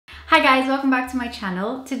Hi guys, welcome back to my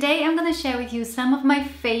channel. Today I'm going to share with you some of my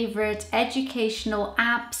favorite educational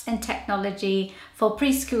apps and technology for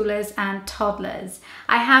preschoolers and toddlers.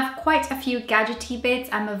 I have quite a few gadgety bits.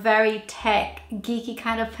 I'm a very tech geeky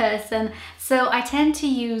kind of person, so I tend to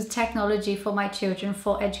use technology for my children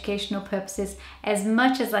for educational purposes as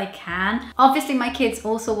much as I can. Obviously my kids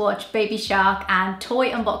also watch Baby Shark and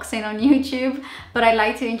toy unboxing on YouTube, but I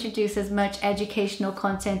like to introduce as much educational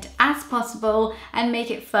content as possible and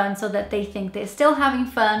make it fun so that they think they're still having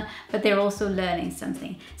fun, but they're also learning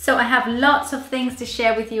something. So I have lots of things to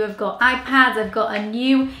share with you. I've got iPads, I've got a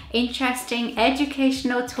new interesting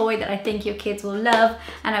educational toy that I think your kids will love,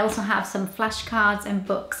 and I also have some flashcards and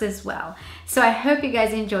books as well. So I hope you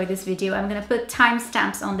guys enjoy this video. I'm going to put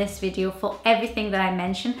timestamps on this video for everything that I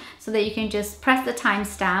mentioned so that you can just press the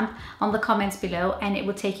timestamp on the comments below and it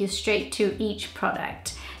will take you straight to each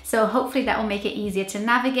product. So hopefully that will make it easier to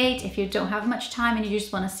navigate if you don't have much time and you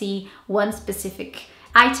just want to see one specific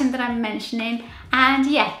item that I'm mentioning. And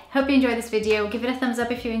yeah, hope you enjoy this video. Give it a thumbs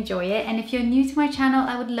up if you enjoy it, and if you're new to my channel,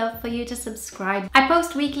 I would love for you to subscribe. I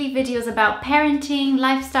post weekly videos about parenting,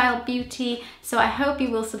 lifestyle, beauty, so I hope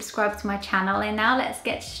you will subscribe to my channel. And now let's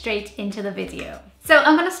get straight into the video. So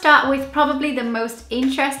I'm going to start with probably the most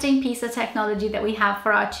interesting piece of technology that we have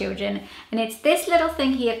for our children, and it's this little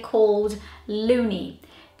thing here called Lunii.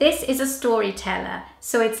 This is a storyteller,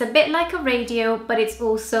 so it's a bit like a radio, but it's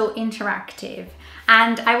also interactive.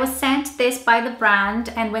 And I was sent this by the brand,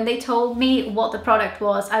 and when they told me what the product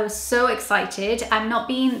was, I was so excited. I'm not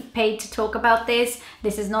being paid to talk about this.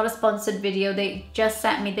 This is not a sponsored video. They just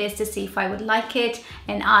sent me this to see if I would like it,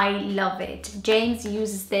 and I love it. James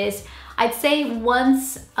uses this, I'd say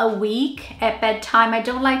once a week at bedtime. I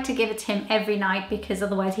don't like to give it to him every night because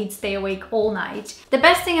otherwise he'd stay awake all night. The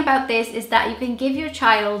best thing about this is that you can give your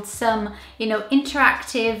child some,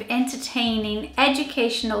 interactive, entertaining,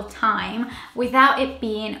 educational time without it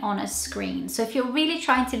being on a screen. So if you're really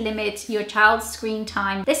trying to limit your child's screen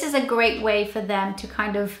time, this is a great way for them to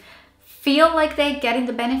kind of feel like they're getting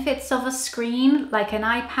the benefits of a screen, like an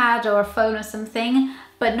iPad or a phone or something,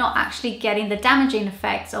 but not actually getting the damaging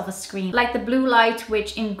effects of a screen, like the blue light,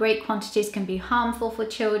 which in great quantities can be harmful for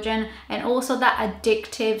children, and also that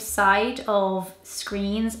addictive side of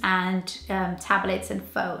screens and tablets and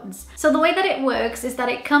phones. So the way that it works is that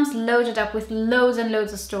it comes loaded up with loads and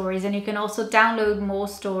loads of stories, and you can also download more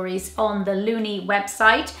stories on the Lunii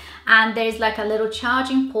website. And there's like a little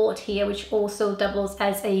charging port here, which also doubles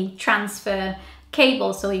as a transfer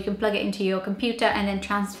cable, so you can plug it into your computer and then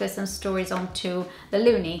transfer some stories onto the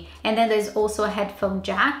Lunii. And then there's also a headphone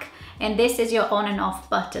jack, and this is your on and off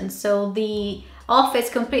button. So the off is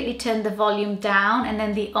completely turn the volume down, and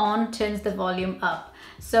then the on turns the volume up.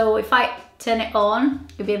 So if I turn it on,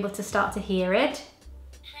 you'll be able to start to hear it.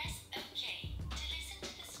 Press OK to listen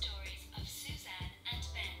to the stories of Suzanne and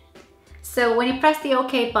Ben. So when you press the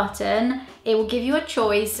OK button, it will give you a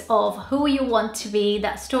choice of who you want to be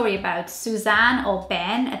that story about, Suzanne or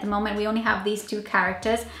Ben. At the moment we only have these two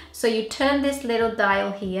characters, so you turn this little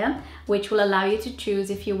dial here, which will allow you to choose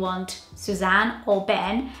if you want Suzanne or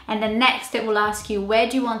Ben, and then next it will ask you, where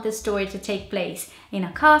do you want this story to take place? In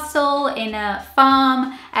a castle, in a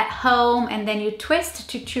farm, at home, and then you twist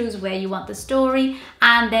to choose where you want the story,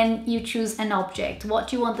 and then you choose an object. What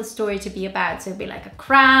do you want the story to be about? So it'd be like a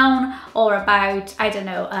crown, or about, I don't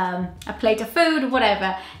know, a plate of food,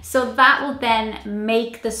 whatever. So that will then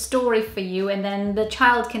make the story for you, and then the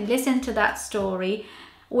child can listen to that story,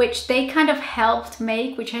 which they kind of helped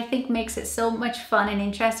make, which I think makes it so much fun and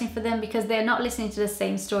interesting for them, because they're not listening to the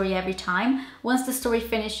same story every time. Once the story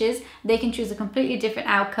finishes, they can choose a completely different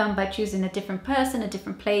outcome by choosing a different person, a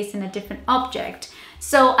different place, and a different object.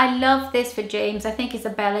 So I love this for James. I think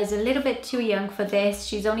Isabella is a little bit too young for this.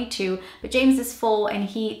 She's only 2, but James is 4 and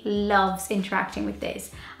he loves interacting with this.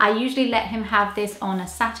 I usually let him have this on a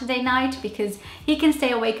Saturday night because he can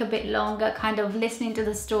stay awake a bit longer, kind of listening to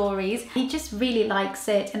the stories. He just really likes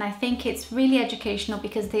it, and I think it's really educational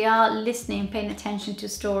because they are listening, paying attention to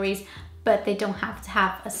stories, but they don't have to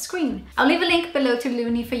have a screen. I'll leave a link below to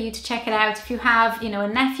Lunii for you to check it out. If you have, a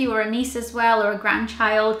nephew or a niece as well, or a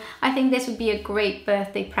grandchild, I think this would be a great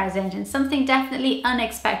birthday present and something definitely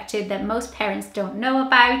unexpected that most parents don't know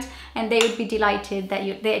about, and they would be delighted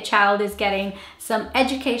that their child is getting some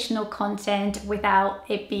educational content without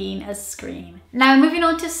it being a screen. Now moving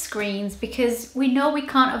on to screens, because we know we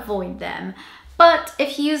can't avoid them. But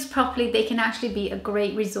if used properly, they can actually be a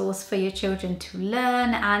great resource for your children to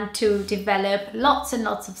learn and to develop lots and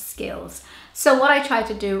lots of skills. So what I try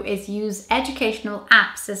to do is use educational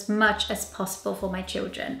apps as much as possible for my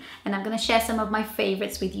children. And I'm going to share some of my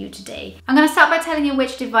favorites with you today. I'm going to start by telling you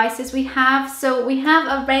which devices we have. So we have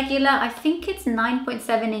a regular, I think it's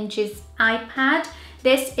 9.7 inches iPad.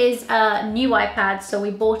 This is a new iPad, so we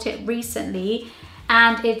bought it recently.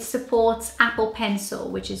 And it supports Apple Pencil,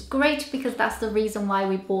 which is great because that's the reason why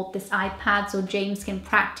we bought this iPad, so James can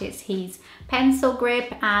practice his pencil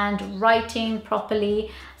grip and writing properly.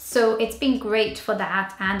 So it's been great for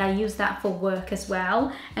that, and I use that for work as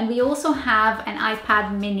well. And we also have an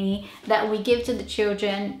iPad mini that we give to the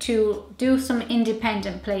children to do some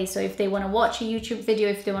independent play. So if they want to watch a YouTube video,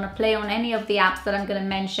 if they want to play on any of the apps that I'm going to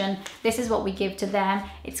mention, this is what we give to them.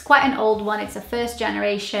 It's quite an old one. It's a first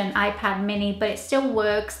generation iPad mini, but it still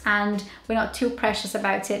works, and we're not too precious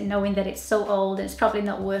about it, knowing that it's so old and it's probably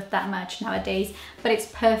not worth that much nowadays, but it's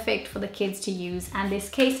perfect for the kids to use. And this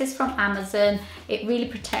case is from Amazon. It really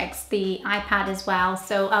protects the iPad as well,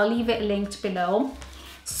 so I'll leave it linked below.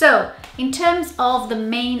 So in terms of the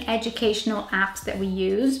main educational apps that we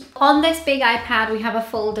use, on this big iPad we have a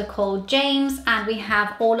folder called James, and we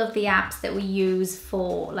have all of the apps that we use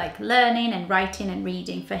for like learning and writing and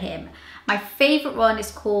reading for him. My favorite one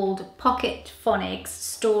is called Pocket Phonics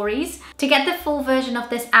Stories. To get the full version of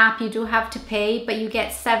this app, you do have to pay, but you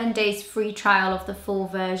get 7 days free trial of the full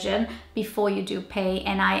version before you do pay.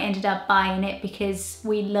 And I ended up buying it because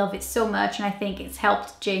we love it so much, and I think it's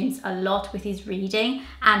helped James a lot with his reading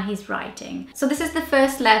and his writing. So this is the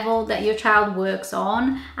first level that your child works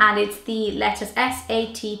on, and it's the letters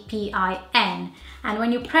SATPIN. And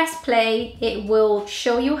when you press play, it will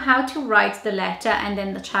show you how to write the letter, and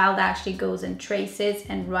then the child actually goes and traces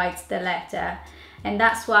and writes the letter. And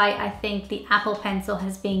that's why I think the Apple Pencil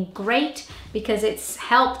has been great, because it's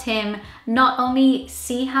helped him not only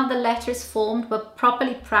see how the letter is formed, but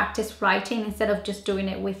properly practice writing instead of just doing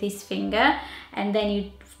it with his finger. And then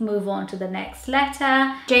you move on to the next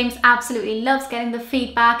letter. James absolutely loves getting the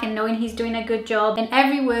feedback and knowing he's doing a good job. And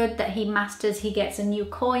every word that he masters, he gets a new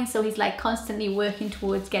coin. So he's like constantly working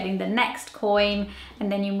towards getting the next coin.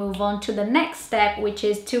 And then you move on to the next step, which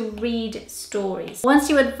is to read stories. Once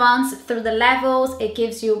you advance through the levels, it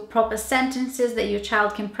gives you proper sentences that your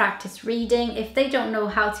child can practice reading. If they don't know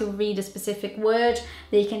how to read a specific word,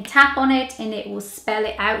 they can tap on it and it will spell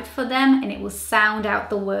it out for them, and it will sound out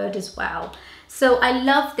the word as well. So I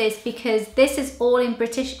love this because this is all in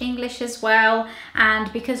British English as well,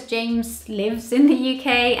 and because James lives in the UK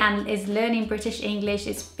and is learning British English,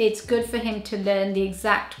 it's good for him to learn the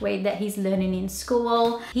exact way that he's learning in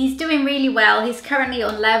school. He's doing really well. He's currently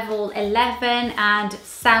on level 11 and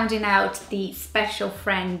sounding out the special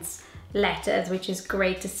friends letters, which is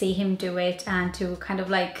great to see him do it and to kind of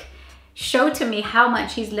like show to me how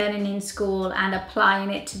much he's learning in school and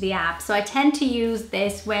applying it to the app. So I tend to use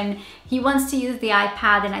this when he wants to use the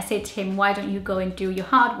iPad, and I say to him, why don't you go and do your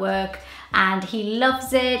hard work? And he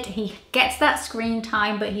loves it. He gets that screen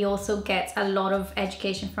time, but he also gets a lot of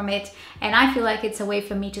education from it. And I feel like it's a way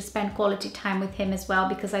for me to spend quality time with him as well,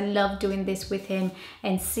 because I love doing this with him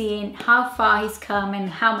and seeing how far he's come and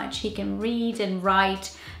how much he can read and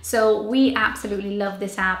write. So we absolutely love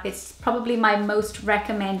this app. It's probably my most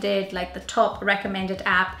recommended, like the top recommended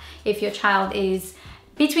app if your child is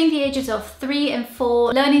between the ages of 3 and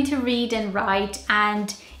 4, learning to read and write,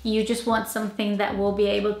 and you just want something that will be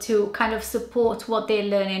able to kind of support what they're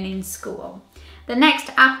learning in school. The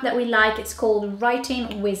next app that we like, it's called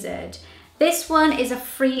Writing Wizard. This one is a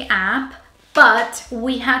free app, but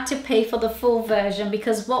we had to pay for the full version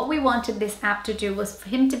because what we wanted this app to do was for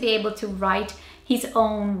him to be able to write his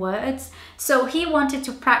own words. So he wanted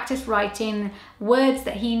to practice writing words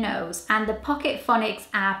that he knows, and the Pocket Phonics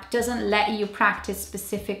app doesn't let you practice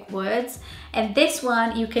specific words. And this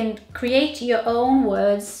one, you can create your own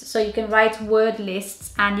words, so you can write word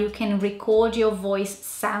lists and you can record your voice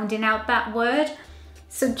sounding out that word.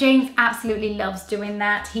 So James absolutely loves doing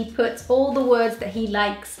that. He puts all the words that he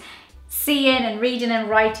likes seeing and reading and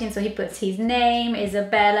writing. So he puts his name,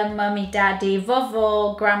 Isabella, mummy, daddy,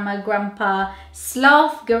 vovo, grandma, grandpa,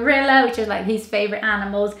 sloth, gorilla, which is like his favorite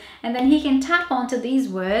animals. And then he can tap onto these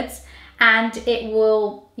words and it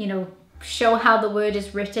will, you know, show how the word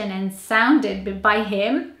is written and sounded by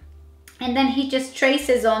him. And then he just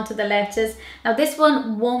traces onto the letters. Now this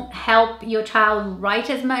one won't help your child write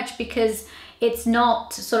as much because it's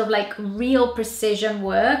not sort of like real precision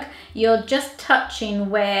work. You're just touching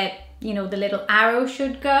where, you know, the little arrow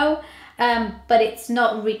should go, but it's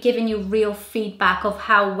not giving you real feedback of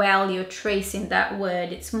how well you're tracing that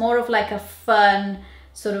word. It's more of like a fun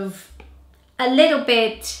sort of a little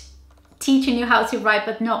bit teaching you how to write,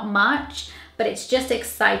 but not much. But it's just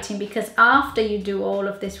exciting because after you do all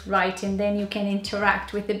of this writing, then you can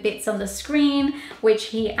interact with the bits on the screen, which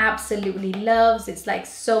he absolutely loves. It's like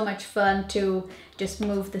so much fun to just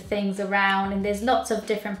move the things around, and there's lots of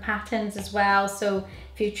different patterns as well. So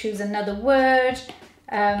if you choose another word,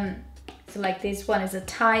 so like this one is a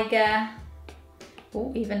tiger.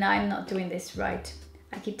 Oh, even I'm not doing this right.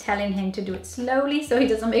 I keep telling him to do it slowly so he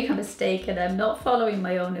doesn't make a mistake, and I'm not following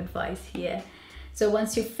my own advice here. So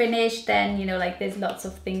once you finish, then, you know, like there's lots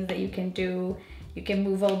of things that you can do. You can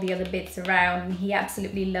move all the other bits around, and he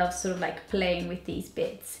absolutely loves sort of like playing with these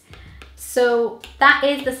bits. So that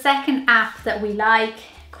is the second app that we like,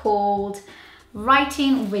 called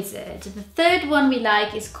Writing Wizard. The third one we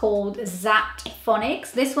like is called Zap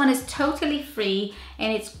Phonics. This one is totally free,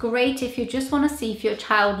 and it's great if you just want to see if your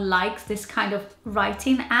child likes this kind of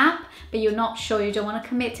writing app, but you're not sure, you don't want to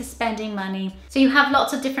commit to spending money. So you have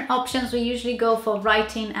lots of different options. We usually go for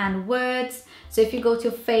writing and words. So if you go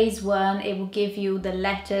to phase 1, it will give you the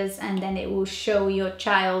letters, and then it will show your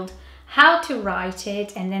child how to write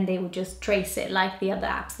it, and then they will just trace it like the other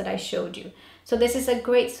apps that I showed you. So this is a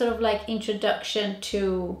great sort of like introduction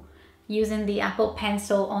to using the Apple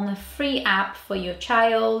Pencil on a free app for your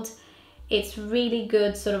child. It's really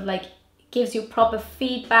good, sort of like gives you proper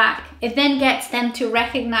feedback. It then gets them to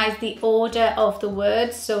recognize the order of the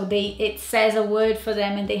words. So it says a word for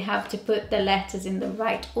them, and they have to put the letters in the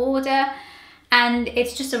right order. And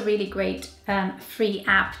it's just a really great free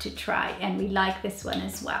app to try, and we like this one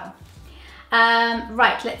as well.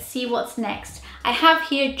 Right, let's see what's next. I have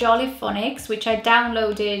here Jolly Phonics, which I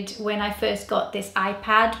downloaded when I first got this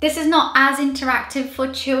iPad. This is not as interactive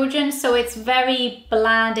for children, so it's very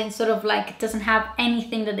bland and sort of like doesn't have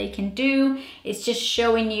anything that they can do. It's just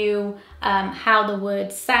showing you how the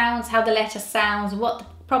word sounds, how the letter sounds, what the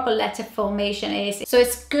proper letter formation is. So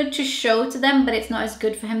it's good to show to them, but it's not as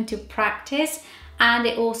good for him to practice. And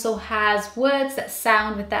it also has words that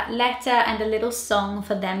sound with that letter and a little song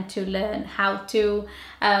for them to learn how to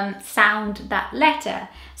sound that letter.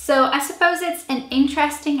 So I suppose it's an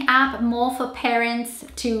interesting app, more for parents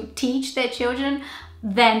to teach their children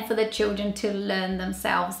than for the children to learn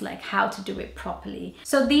themselves, like how to do it properly.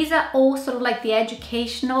 So these are all sort of like the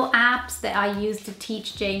educational apps that I use to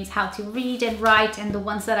teach James how to read and write, and the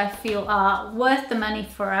ones that I feel are worth the money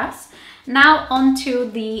for us. Now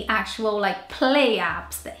onto the actual like play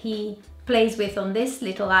apps that he plays with on this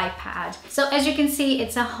little iPad. So as you can see,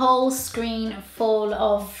 it's a whole screen full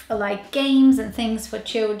of like games and things for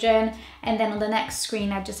children, and then on the next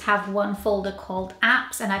screen I just have one folder called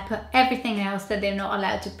apps, and I put everything else that they're not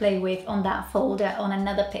allowed to play with on that folder on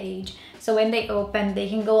another page. So when they open, they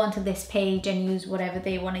can go onto this page and use whatever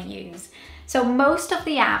they want to use. So most of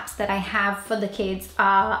the apps that I have for the kids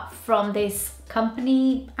are from this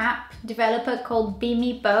company app developer called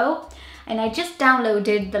Bimi Boo, and I just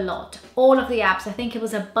downloaded the lot, all of the apps. I think it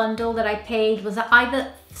was a bundle that I paid, was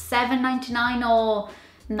either $7.99 or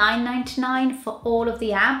 $9.99 for all of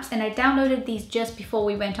the apps, and I downloaded these just before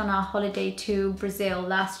we went on our holiday to Brazil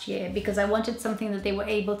last year, because I wanted something that they were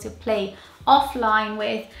able to play offline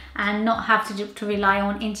with and not have to rely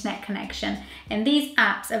on internet connection. And these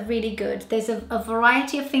apps are really good. There's a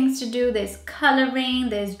variety of things to do. There's coloring,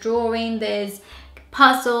 there's drawing, there's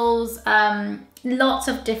puzzles, lots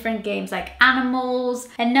of different games like animals.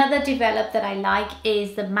 Another develop that I like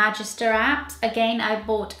is the Magister Apps. Again, I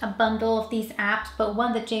bought a bundle of these apps, but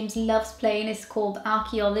one that James loves playing is called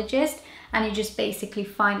Archaeologist, and you just basically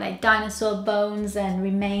find like dinosaur bones and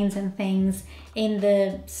remains and things in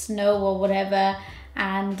the snow or whatever.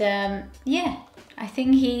 And yeah, I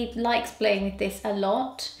think he likes playing with this a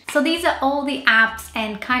lot. So these are all the apps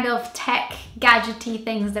and kind of tech gadgety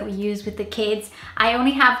things that we use with the kids. I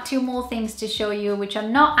only have 2 more things to show you, which are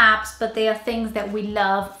not apps, but they are things that we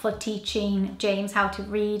love for teaching James how to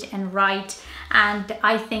read and write. And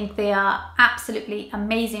I think they are absolutely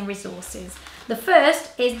amazing resources. The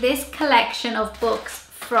first is this collection of books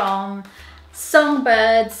from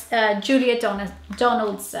Songbird's Julia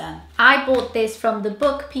Donaldson. I bought this from the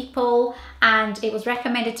Book People, and it was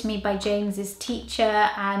recommended to me by James's teacher,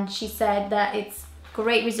 and she said that it's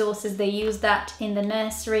great resources. They use that in the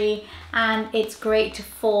nursery, and it's great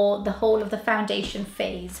for the whole of the foundation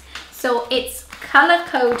phase. So it's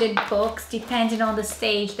color-coded books depending on the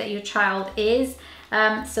stage that your child is.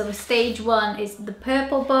 So stage 1 is the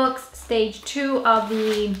purple books, stage 2 are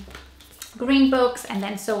the green books, and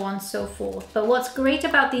then so on and so forth. But what's great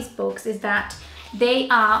about these books is that they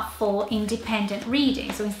are for independent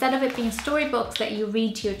reading. So instead of it being storybooks that you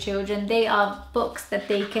read to your children, they are books that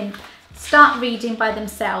they can start reading by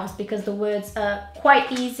themselves because the words are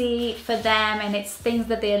quite easy for them and it's things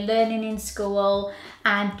that they're learning in school.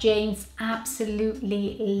 And James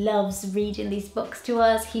absolutely loves reading these books to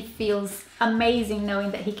us. He feels amazing knowing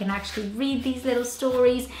that he can actually read these little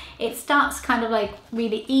stories. It starts kind of like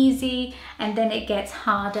really easy and then it gets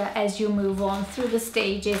harder as you move on through the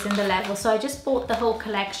stages and the levels. So I just bought the whole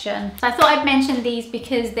collection. So I thought I'd mention these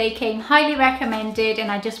because they came highly recommended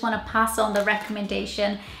and I just want to pass on the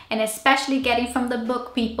recommendation. And especially getting from the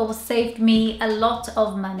book people saved me a lot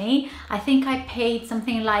of money. I think I paid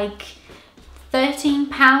something like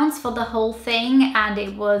 £13 for the whole thing, and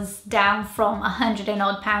it was down from £100 and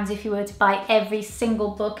odd if you were to buy every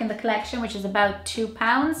single book in the collection, which is about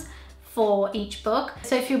 £2 for each book.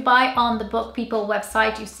 So if you buy on the Book People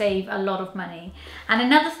website, you save a lot of money. And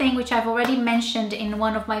another thing which I've already mentioned in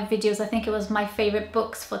one of my videos, I think it was my favorite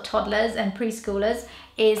books for toddlers and preschoolers,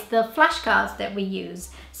 is the flashcards that we use.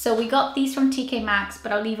 So we got these from TK Maxx,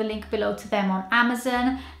 but I'll leave a link below to them on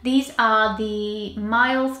Amazon. These are the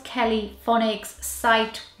Miles Kelly Phonics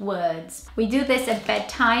sight words. We do this at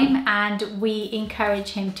bedtime and we encourage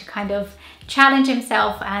him to kind of challenge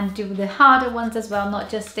himself and do the harder ones as well, not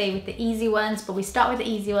just stay with the easy ones, but we start with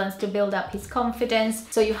the easy ones to build up his confidence.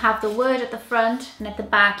 So you have the word at the front and at the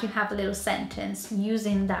back you have a little sentence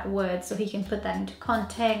using that word so he can put that into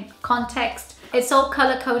context. It's all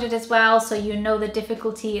color coded as well, so you know the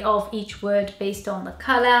difficulty of each word based on the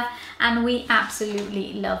color, and we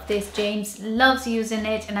absolutely love this. James loves using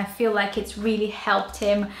it and I feel like it's really helped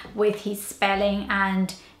him with his spelling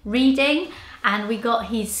and reading. And we got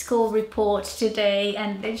his school report today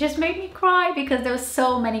and it just made me cry because there were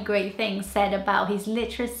so many great things said about his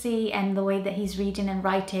literacy and the way that he's reading and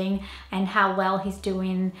writing and how well he's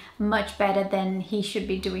doing, much better than he should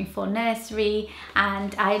be doing for nursery.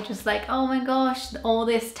 And I just like, oh my gosh, all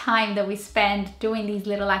this time that we spend doing these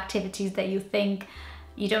little activities that you think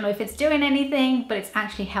you don't know if it's doing anything, but it's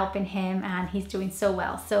actually helping him and he's doing so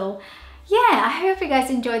well. So yeah, I hope you guys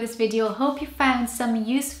enjoyed this video. I hope you found some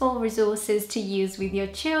useful resources to use with your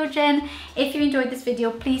children. If you enjoyed this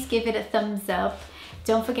video, please give it a thumbs up.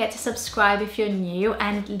 Don't forget to subscribe if you're new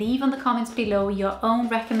and leave on the comments below your own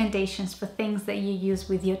recommendations for things that you use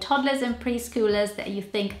with your toddlers and preschoolers that you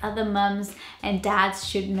think other mums and dads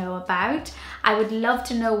should know about. I would love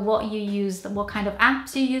to know what you use, what kind of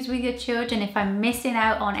apps you use with your children, if I'm missing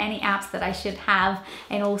out on any apps that I should have,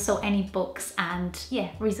 and also any books and yeah,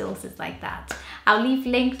 resources like that. I'll leave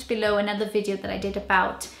linked below another video that I did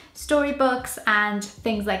about storybooks and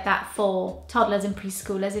things like that for toddlers and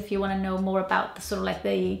preschoolers if you want to know more about the sort of like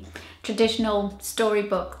the traditional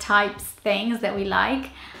storybook types things that we like.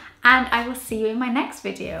 And I will see you in my next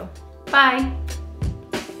video. Bye.